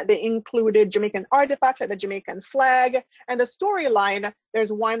 and that they included Jamaican artifacts like the Jamaican flag. And the storyline,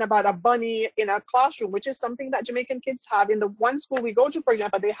 there's one about a bunny in a classroom, which is something that Jamaican kids have. In the one school we go to, for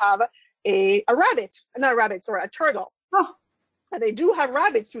example, they have a turtle. Oh. And they do have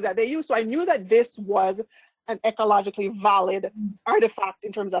rabbits too that they use. So I knew that this was an ecologically valid artifact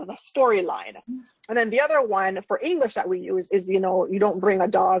in terms of the storyline. And then the other one for English that we use is, you don't bring a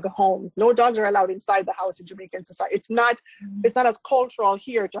dog home. No dogs are allowed inside the house in Jamaican society. It's not as cultural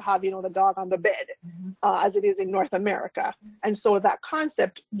here to have, the dog on the bed as it is in North America. And so that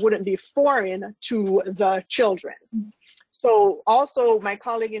concept wouldn't be foreign to the children. So also my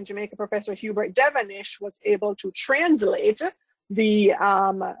colleague in Jamaica, Professor Hubert Devonish, was able to translate the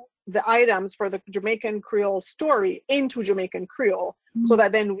items for the Jamaican Creole story into Jamaican Creole, so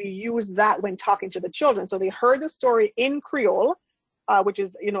that then we use that when talking to the children. So they heard the story in Creole, which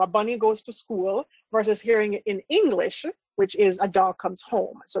is, a bunny goes to school, versus hearing it in English, which is a dog comes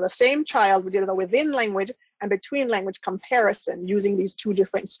home. So the same child, we did a within language and between language comparison using these two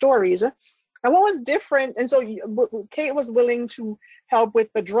different stories. And what was different, and so Kate was willing to help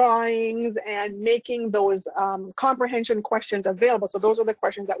with the drawings and making those comprehension questions available. So those are the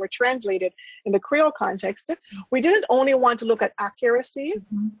questions that were translated in the Creole context. We didn't only want to look at accuracy,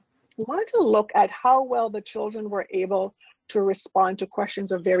 we wanted to look at how well the children were able to respond to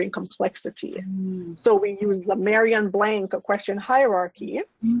questions of varying complexity. So we used the Marion Blank question hierarchy,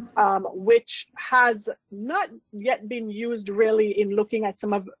 which has not yet been used really in looking at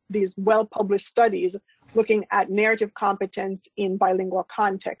some of these well-published studies looking at narrative competence in bilingual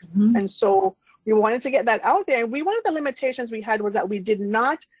contexts. And so we wanted to get that out there. And one of the limitations we had was that we did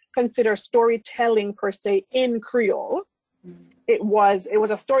not consider storytelling per se in Creole. It was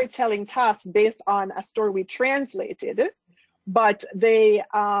a storytelling task based on a story we translated, but we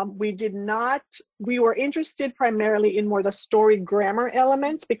were interested primarily in more the story grammar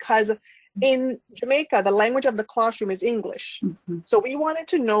elements, because in Jamaica, the language of the classroom is English. So we wanted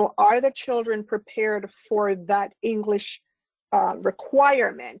to know, are the children prepared for that English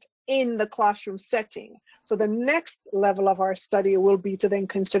requirement in the classroom setting? So the next level of our study will be to then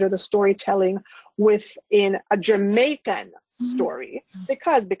consider the storytelling within a Jamaican story,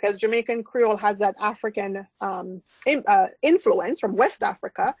 because Jamaican Creole has that African influence from West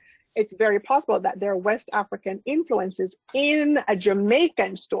Africa. It's very possible that there are West African influences in a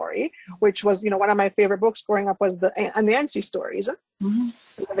Jamaican story, which was, one of my favorite books growing up was the Anansi stories.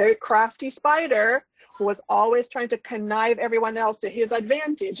 A very crafty spider who was always trying to connive everyone else to his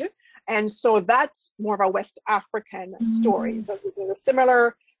advantage. And so that's more of a West African story. There's a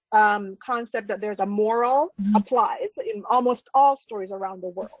similar concept that there's a moral applies in almost all stories around the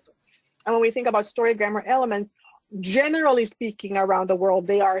world. And when we think about story grammar elements, generally speaking around the world,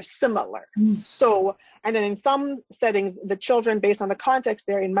 they are similar. So, and then in some settings, the children, based on the context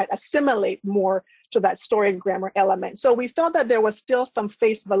therein, might assimilate more to that story grammar element. So we felt that there was still some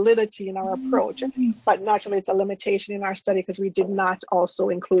face validity in our approach, but naturally it's a limitation in our study because we did not also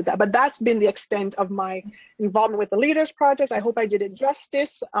include that. But that's been the extent of my involvement with the Leaders Project. I hope I did it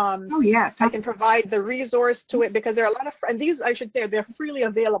justice. Oh, yeah. I can provide the resource to it, because there are a lot of, and these, I should say, they're freely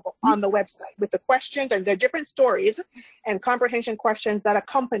available on the website with the questions, and they're different stories and comprehension questions that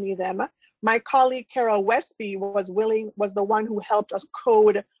accompany them. My colleague Carol Westby was the one who helped us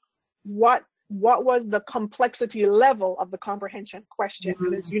code what was the complexity level of the comprehension question.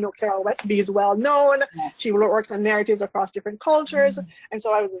 And as you know, Carol Westby is well known. Yes. She works on narratives across different cultures. And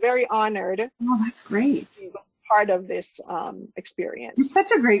so I was very honored. Oh, that's great. To be part of this experience. It's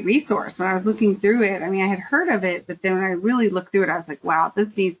such a great resource. When I was looking through it, I mean, I had heard of it, but then when I really looked through it, I was like, wow, this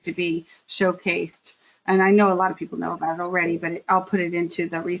needs to be showcased. And I know a lot of people know about it already, but I'll put it into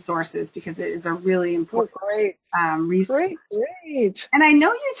the resources because it is a really important resource. Great. And I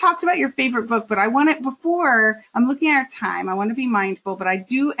know you talked about your favorite book, but I want it before I'm looking at our time. I want to be mindful, but I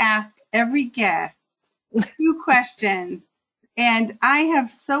do ask every guest 2 questions. And I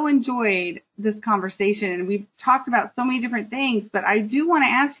have so enjoyed this conversation, and we've talked about so many different things, but I do want to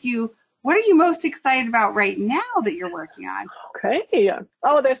ask you, what are you most excited about right now that you're working on? Okay.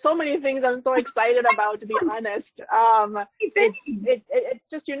 Oh, there's so many things I'm so excited about, to be honest. It's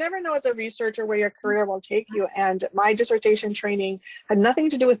just, you never know as a researcher where your career will take you. And my dissertation training had nothing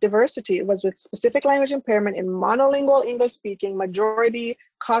to do with diversity. It was with specific language impairment in monolingual English speaking, majority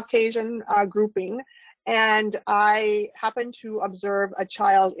Caucasian grouping. And I happened to observe a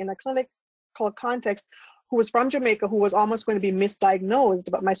child in a clinical context who was from Jamaica, who was almost going to be misdiagnosed.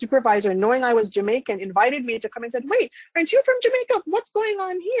 But my supervisor, knowing I was Jamaican, invited me to come and said, wait, aren't you from Jamaica? What's going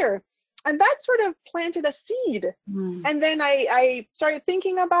on here? And that sort of planted a seed. And then I started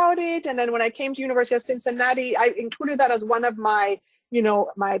thinking about it. And then when I came to University of Cincinnati, I included that as one of my,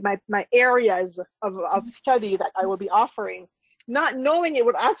 my areas of study that I will be offering, not knowing it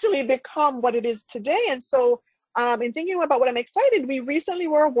would actually become what it is today. And so in thinking about what I'm excited, we recently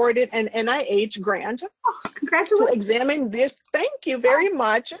were awarded an NIH grant. Oh, congratulations. To examine this. Thank you very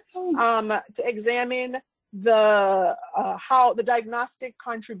much. To examine the how the diagnostic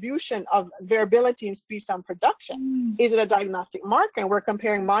contribution of variability in speech sound production. Is it a diagnostic marker? And we're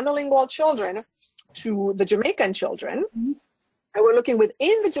comparing monolingual children to the Jamaican children. And we're looking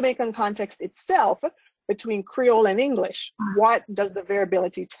within the Jamaican context itself, between Creole and English. What does the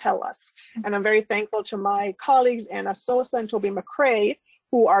variability tell us? And I'm very thankful to my colleagues, Anna Sosa and Toby McCrae,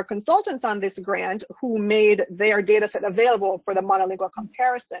 who are consultants on this grant, who made their data set available for the monolingual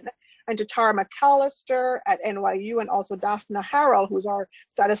comparison, and to Tara McAllister at NYU, and also Daphna Harrell, who's our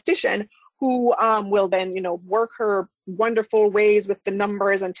statistician, who will then, work her wonderful ways with the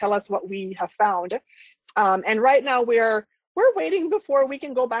numbers and tell us what we have found. And right now we're waiting before we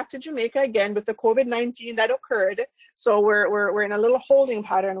can go back to Jamaica again with the COVID-19 that occurred. So we're in a little holding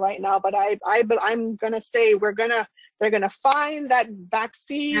pattern right now. But I'm gonna say they're gonna find that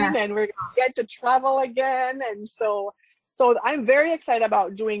vaccine, and we're gonna get to travel again. And so I'm very excited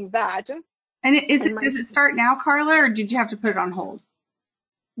about doing that. And does it start now, Carla, or did you have to put it on hold?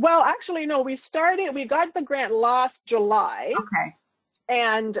 Well, actually, no. We got the grant last July. Okay.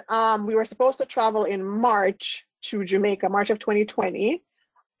 And we were supposed to travel in March to Jamaica, March of 2020.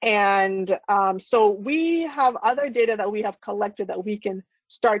 And so we have other data that we have collected that we can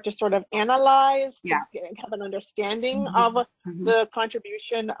start to sort of analyze to have an understanding of the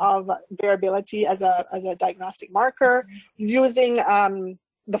contribution of variability as a diagnostic marker using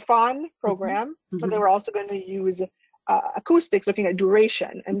the FAWN program. But then we're also going to use acoustics, looking at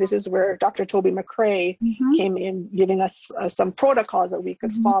duration. And this is where Dr. Toby McCrae came in, giving us some protocols that we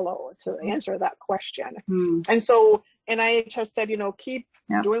could follow to answer that question. And so NIH has said, keep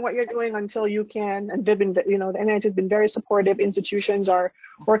doing what you're doing until you can. And they've been, the NIH has been very supportive. Institutions are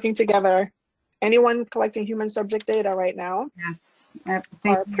working together. Anyone collecting human subject data right now are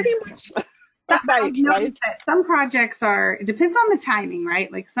pretty much right. Some projects it depends on the timing, right?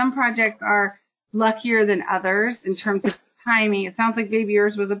 Like some projects are luckier than others in terms of timing. It sounds like maybe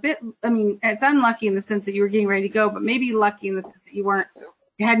yours was a bit, it's unlucky in the sense that you were getting ready to go, but maybe lucky in the sense that you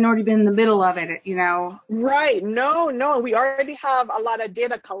hadn't already been in the middle of it, Right. No. We already have a lot of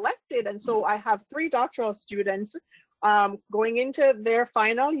data collected. And so I have 3 doctoral students going into their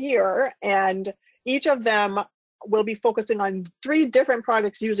final year, and each of them will be focusing on 3 different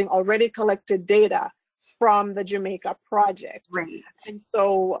projects using already collected data from the Jamaica project. Right. And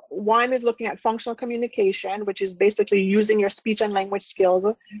so one is looking at functional communication, which is basically using your speech and language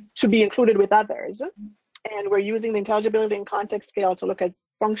skills to be included with others. And we're using the intelligibility and context scale to look at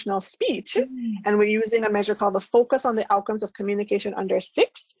functional speech. And we're using a measure called the focus on the outcomes of communication under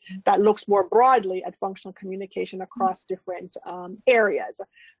 6 that looks more broadly at functional communication across different areas.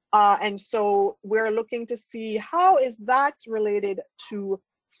 And so we're looking to see how is that related to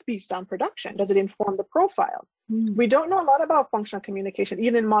speech sound production. Does it inform the profile? We don't know a lot about functional communication,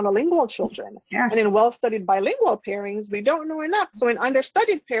 even in monolingual children. And in well-studied bilingual pairings, we don't know enough. So in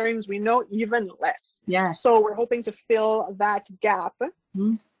understudied pairings, we know even less. So we're hoping to fill that gap,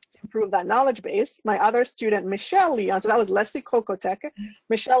 improve that knowledge base, my other student, Michelle Leon, so that was Leslie Kokotek.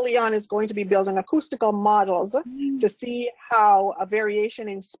 Michelle Leon is going to be building acoustical models to see how a variation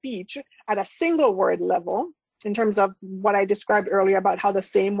in speech at a single word level, in terms of what I described earlier about how the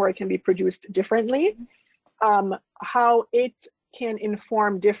same word can be produced differently, how it can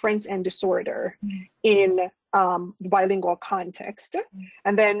inform difference and disorder in bilingual context.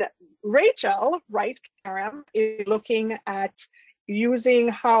 And then Rachel Wright-Karam is looking at using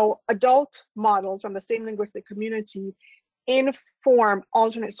how adult models from the same linguistic community inform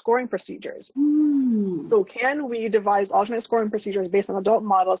alternate scoring procedures. So can we devise alternate scoring procedures based on adult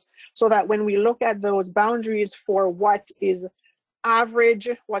models so that when we look at those boundaries for what is average,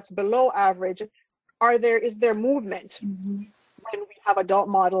 what's below average, is there movement when we have adult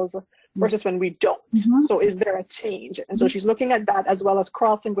models versus when we don't? So is there a change? And so she's looking at that as well as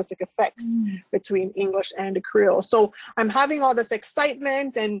cross-linguistic effects between English and Creole. So I'm having all this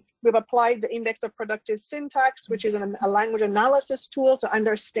excitement, and we've applied the Index of Productive Syntax, which is a language analysis tool to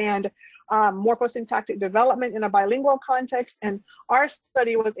understand morphosyntactic development in a bilingual context. And our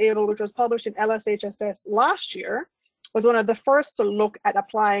study was which was published in LSHSS last year, was one of the first to look at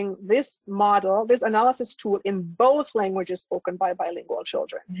applying this model, this analysis tool, in both languages spoken by bilingual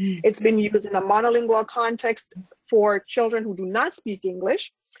children. It's been used in a monolingual context for children who do not speak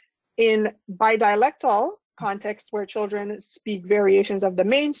English, in bidialectal context where children speak variations of the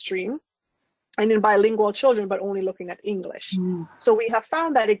mainstream, and in bilingual children, but only looking at English. So we have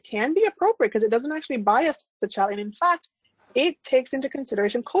found that it can be appropriate because it doesn't actually bias the child. And in fact, it takes into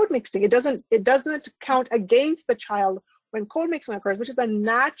consideration code mixing. It doesn't count against the child when code mixing occurs, which is a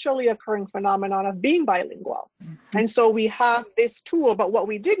naturally occurring phenomenon of being bilingual. And so we have this tool, but what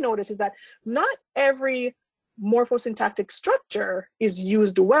we did notice is that not every morphosyntactic structure is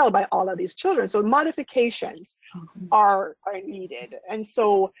used well by all of these children. So modifications are needed. And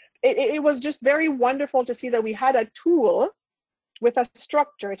so it was just very wonderful to see that we had a tool with a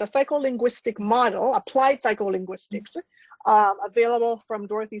structure. It's a psycholinguistic model, applied psycholinguistics, available from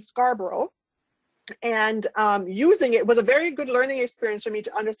Dorothy Scarborough. And using it was a very good learning experience for me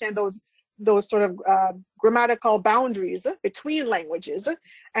to understand those sort of grammatical boundaries between languages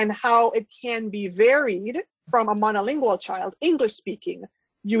and how it can be varied from a monolingual child, English speaking,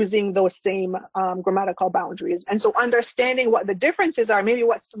 using those same grammatical boundaries. And so understanding what the differences are, maybe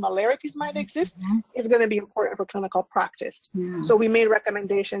what similarities might exist, is going to be important for clinical practice. So we made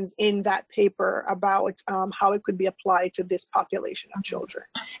recommendations in that paper about how it could be applied to this population of children.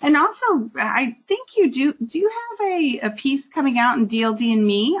 And also, I think you do you have a piece coming out in DLD and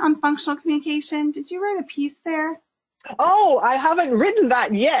Me on functional communication? Did you write a piece there? Oh, I haven't written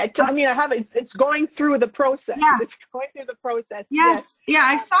that yet. I mean, I haven't. It's going through the process. Yeah. It's going through the process. Yes. Yeah,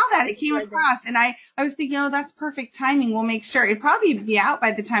 I saw that. It came across, and I was thinking, oh, that's perfect timing. We'll make sure it'd probably be out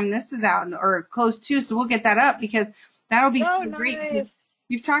by the time this is out, or close to. So we'll get that up because that'll be so great. Nice.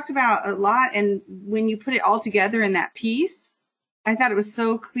 You've talked about a lot, and when you put it all together in that piece, I thought it was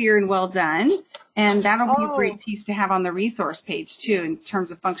so clear and well done. And that'll be a great piece to have on the resource page too, in terms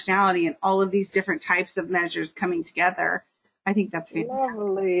of functionality and all of these different types of measures coming together. I think that's fantastic.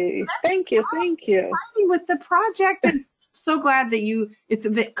 Lovely. Thank you. Thank you. With the project, and so glad that it's a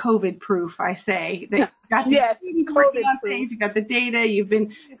bit COVID proof, I say. That you got the COVID proof. You got the data, you've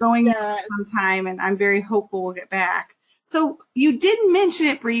been going for some time, and I'm very hopeful we'll get back. So you did mention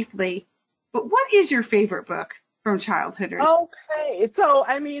it briefly, but what is your favorite book from childhood? Okay, so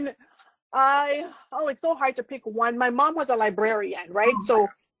I mean, it's so hard to pick one. My mom was a librarian, right? So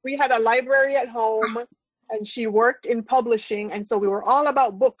we had a library at home, and she worked in publishing, and so we were all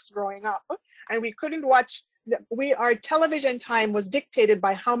about books growing up, and we couldn't watch. Our television time was dictated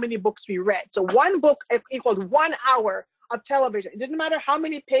by how many books we read. So one book equaled 1 hour of television. It didn't matter how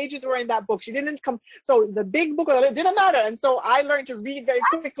many pages were in that book. She didn't come. So the big book didn't matter. And so I learned to read very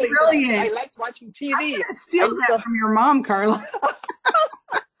quickly. Brilliant. So I liked watching TV. I'm gonna steal that from your mom, Carla.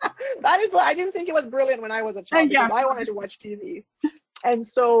 That is why I didn't think it was brilliant when I was a child, because I wanted to watch TV. And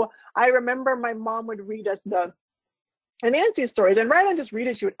so I remember my mom would read us the Anansi stories, and rather than just read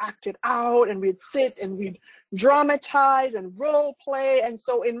it, she would act it out, and we'd sit and we'd dramatize and role play. And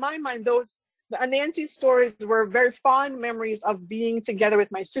so in my mind, the Anansi stories were very fond memories of being together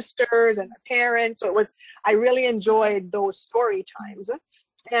with my sisters and my parents. So I really enjoyed those story times.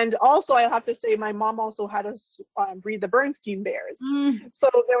 And also, I have to say, my mom also had us read the Bernstein Bears. So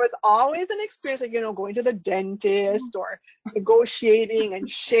there was always an experience of, going to the dentist or negotiating and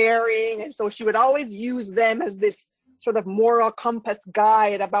sharing. And so she would always use them as this sort of moral compass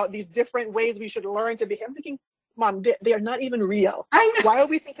guide about these different ways we should learn to behave. I'm thinking, Mom, they are not even real. Why are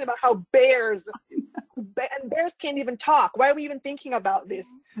we thinking about how bears and bears can't even talk. Why are we even thinking about this?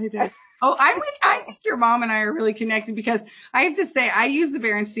 I do. Oh, I think your mom and I are really connected because I have to say I use the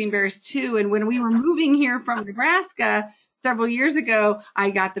Berenstein Bears too. And when we were moving here from Nebraska several years ago,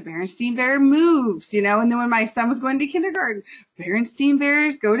 I got the Berenstein Bear moves, you know, and then when my son was going to kindergarten, Berenstein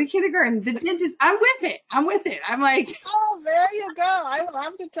Bears go to kindergarten. The dentist, I'm with it. I'm like, oh, there you go. I will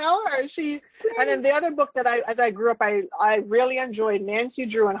have to tell her. And then the other book that as I grew up, I really enjoyed Nancy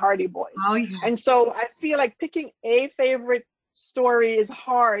Drew and Hardy Boys. Oh, yeah. And so I feel like picking a favorite story is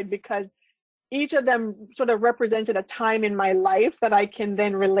hard because each of them sort of represented a time in my life that I can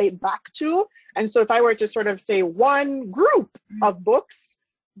then relate back to. And so if I were to sort of say one group of books,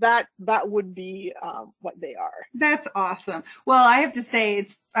 that would be what they are. That's awesome. Well, I have to say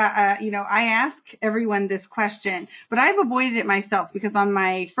it's, you know, I ask everyone this question, but I've avoided it myself because on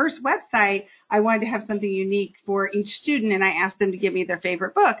my first website, I wanted to have something unique for each student. And I asked them to give me their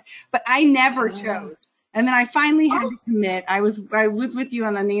favorite book, but I never chose. And then I finally had to commit. I was with you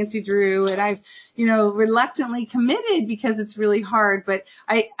on the Nancy Drew, and I've, you know, reluctantly committed because it's really hard. But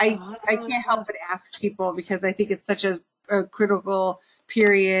I can't help but ask people because I think it's such a critical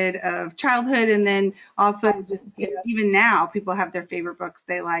period of childhood, and then also just you know, even now people have their favorite books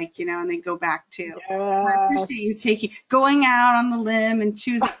they like, you know, and they go back to. Yes. I appreciate you going out on the limb and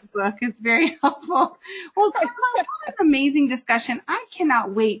choosing a book is very helpful. Well, Carla, what an amazing discussion! I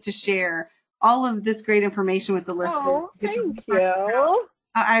cannot wait to share all of this great information with the listeners. Oh, thank you.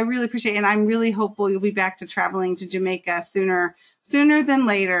 I really appreciate it. And I'm really hopeful you'll be back to traveling to Jamaica sooner than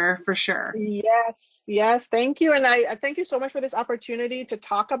later, for sure. Yes. Thank you. And I thank you so much for this opportunity to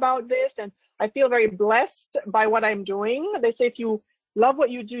talk about this. And I feel very blessed by what I'm doing. They say if you love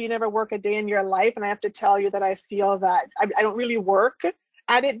what you do, you never work a day in your life. And I have to tell you that I feel that I don't really work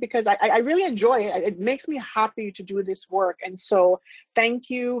at it because I really enjoy it. It makes me happy to do this work. And so thank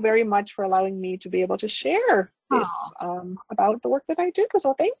you very much for allowing me to be able to share this about the work that I do.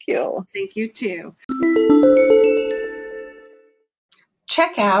 So thank you. Thank you too.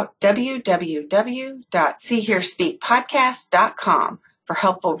 Check out www.seehearspeakpodcast.com for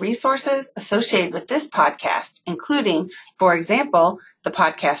helpful resources associated with this podcast, including, for example, the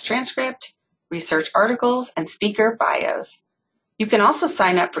podcast transcript, research articles, and speaker bios. You can also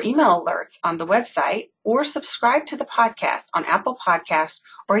sign up for email alerts on the website or subscribe to the podcast on Apple Podcasts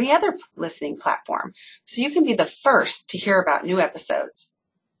or any other listening platform so you can be the first to hear about new episodes.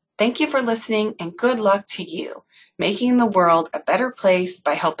 Thank you for listening and good luck to you, making the world a better place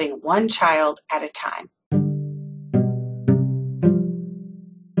by helping one child at a time.